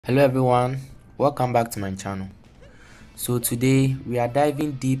Hello everyone, welcome back to my channel. So today we are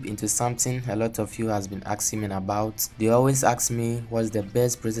diving deep into something a lot of you has been asking me about. They always ask me what's the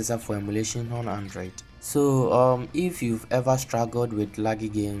best processor for emulation on Android. So if you've ever struggled with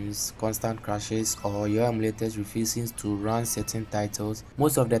laggy games, constant crashes, or your emulators refusing to run certain titles,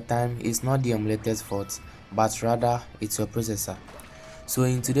 most of the time it's not the emulator's fault, but rather it's your processor. So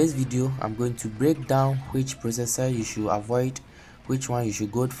in today's video, I'm going to break down which processor you should avoid, which one you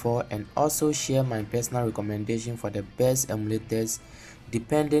should go for, and also share my personal recommendation for the best emulators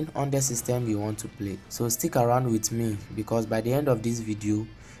depending on the system you want to play. So stick around with me because by the end of this video,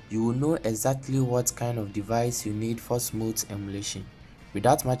 you will know exactly what kind of device you need for smooth emulation.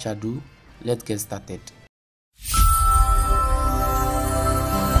 Without much ado, let's get started.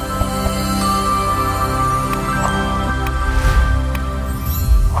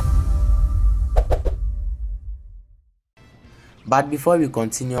 But before we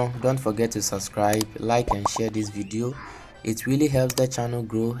continue, don't forget to subscribe, like and share this video. It really helps the channel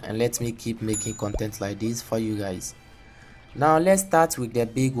grow and lets me keep making content like this for you guys. Now let's start with the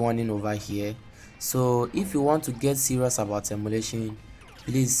big warning over here. So if you want to get serious about emulation,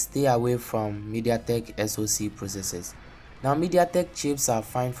 please stay away from Mediatek SoC processors. Now Mediatek chips are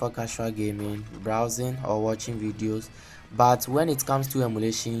fine for casual gaming, browsing or watching videos, but when it comes to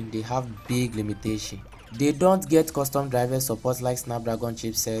emulation, they have big limitations. They don't get custom driver support like Snapdragon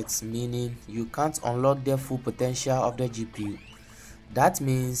chipsets, meaning you can't unlock the full potential of the GPU. That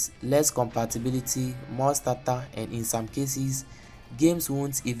means less compatibility, more starter, and in some cases, games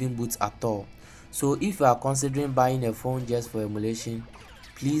won't even boot at all. So if you are considering buying a phone just for emulation,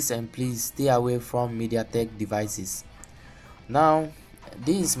 please stay away from Mediatek devices. Now,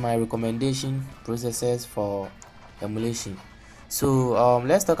 this is my recommendation processors for emulation. So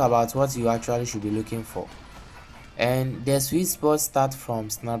let's talk about what you actually should be looking for. And the sweet spot starts from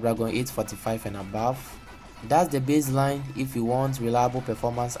Snapdragon 845 and above. That's the baseline if you want reliable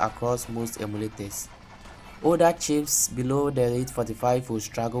performance across most emulators. Older chips below the 845 will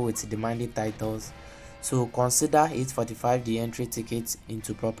struggle with demanding titles, so consider 845 the entry ticket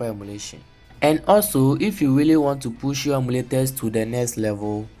into proper emulation. And also, if you really want to push your emulators to the next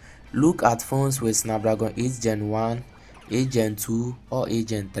level, look at phones with Snapdragon 8 Gen 1, 8 Gen 2 or 8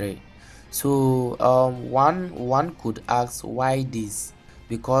 Gen 3. So one could ask why this?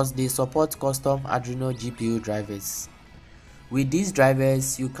 Because they support custom Adreno GPU drivers. With these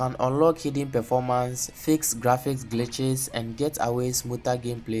drivers, you can unlock hidden performance, fix graphics glitches, and get away smoother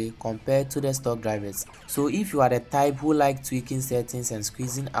gameplay compared to the stock drivers. So if you are the type who like tweaking settings and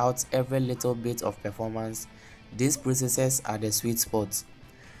squeezing out every little bit of performance, these processors are the sweet spot.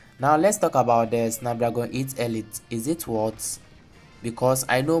 Now let's talk about the Snapdragon 8 Elite. Is it worth? Because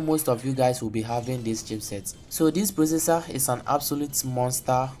I know most of you guys will be having this chipset. So this processor is an absolute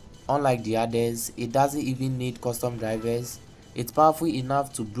monster. Unlike the others, it doesn't even need custom drivers. It's powerful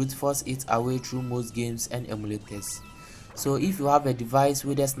enough to brute force its way through most games and emulators. So if you have a device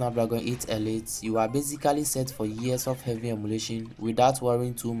with a Snapdragon 8 Elite, you are basically set for years of heavy emulation without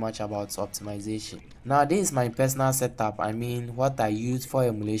worrying too much about optimization. Now this is my personal setup, I mean what I use for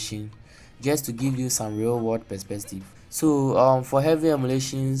emulation, just to give you some real world perspective. So for heavy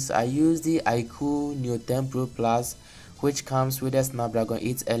emulations, I use the iQOO Neo 10 Pro Plus, which comes with a Snapdragon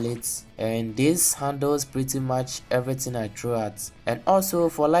 8 Elite, and this handles pretty much everything I throw at. And also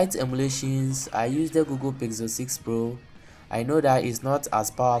for light emulations, I use the Google Pixel 6 Pro. I know that it's not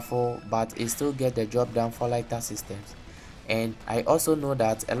as powerful, but it still gets the job done for lighter systems. And I also know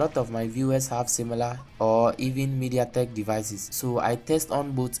that a lot of my viewers have similar or even Mediatek devices, so I test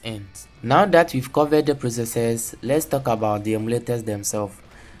on both ends. Now that we've covered the processors, let's talk about the emulators themselves,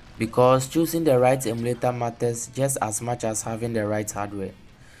 because choosing the right emulator matters just as much as having the right hardware.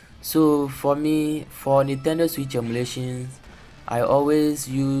 So for me, for Nintendo Switch emulations, I always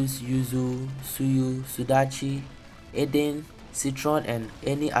use Yuzu, Suyu, Sudachi, Citron, and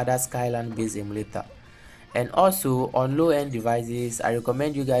any other Skyline based emulator. And also on low-end devices, I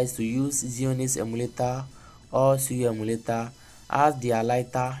recommend you guys to use Ziunx emulator or Suyu emulator, as they are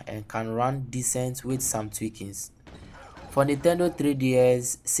lighter and can run decent with some tweakings. For Nintendo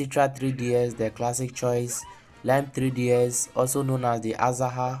 3DS, Citra 3DS, the classic choice, Lime 3DS, also known as the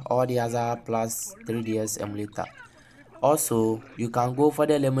Azahar or the Azahar Plus 3DS emulator. Also, you can go for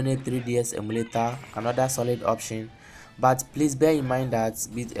the Lemonade 3DS emulator, another solid option, but please bear in mind that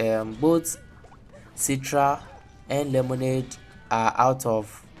both Citra and Lemonade are out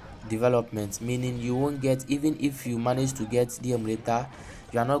of development, meaning you won't get, even if you manage to get the emulator,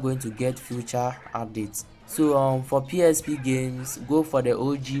 you are not going to get future updates. So for PSP games, go for the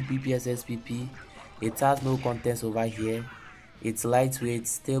OG PPSSPP. It has no contents over here. It's lightweight,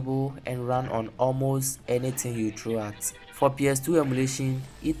 stable, and run on almost anything you throw at. For PS2 emulation,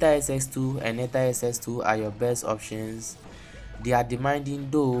 AetherSX2 and AetherSX2 are your best options. They are demanding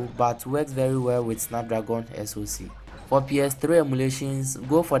though, but works very well with Snapdragon SoC. For PS3 emulations,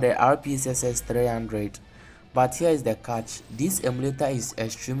 go for the RPCS3 Android. But here is the catch, this emulator is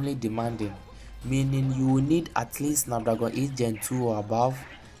extremely demanding, meaning you will need at least Snapdragon 8 Gen 2 or above,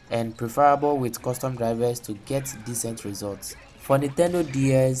 and preferable with custom drivers to get decent results. For Nintendo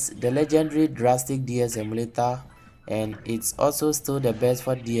DS, the legendary Drastic DS emulator, and it's also still the best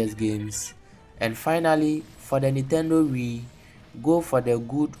for DS games. And finally, for the Nintendo Wii, go for the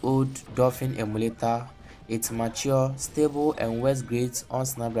good old Dolphin emulator. It's mature, stable, and works great on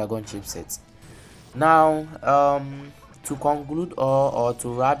Snapdragon chipsets. Now, to conclude or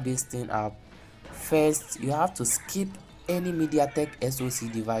to wrap this thing up, first you have to skip any Mediatek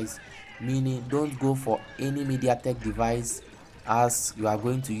SoC device, meaning don't go for any Mediatek device as you are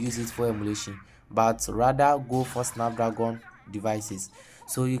going to use it for emulation, but rather go for Snapdragon devices.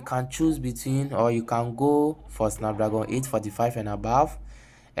 So you can choose between, or you can go for Snapdragon 845 and above,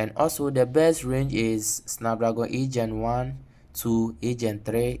 and also the best range is Snapdragon 8 Gen 1 to 8 Gen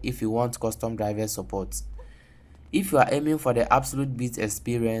 3 if you want custom driver support. If you are aiming for the absolute beat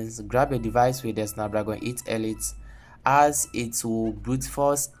experience, grab a device with the Snapdragon 8 Elite, as it will brute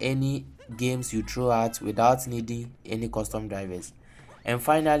force any games you throw out without needing any custom drivers. And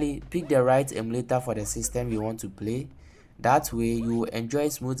finally, pick the right emulator for the system you want to play. That way you will enjoy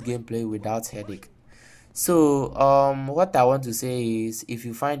smooth gameplay without headache. So what I want to say is, if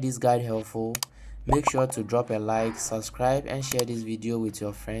you find this guide helpful, make sure to drop a like, subscribe, and share this video with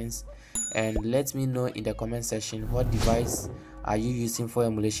your friends, and let me know in the comment section what device are you using for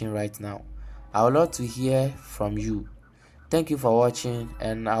emulation right now. I would love to hear from you. Thank you for watching,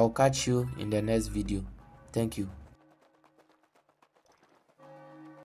 and I'll catch you in the next video. Thank you.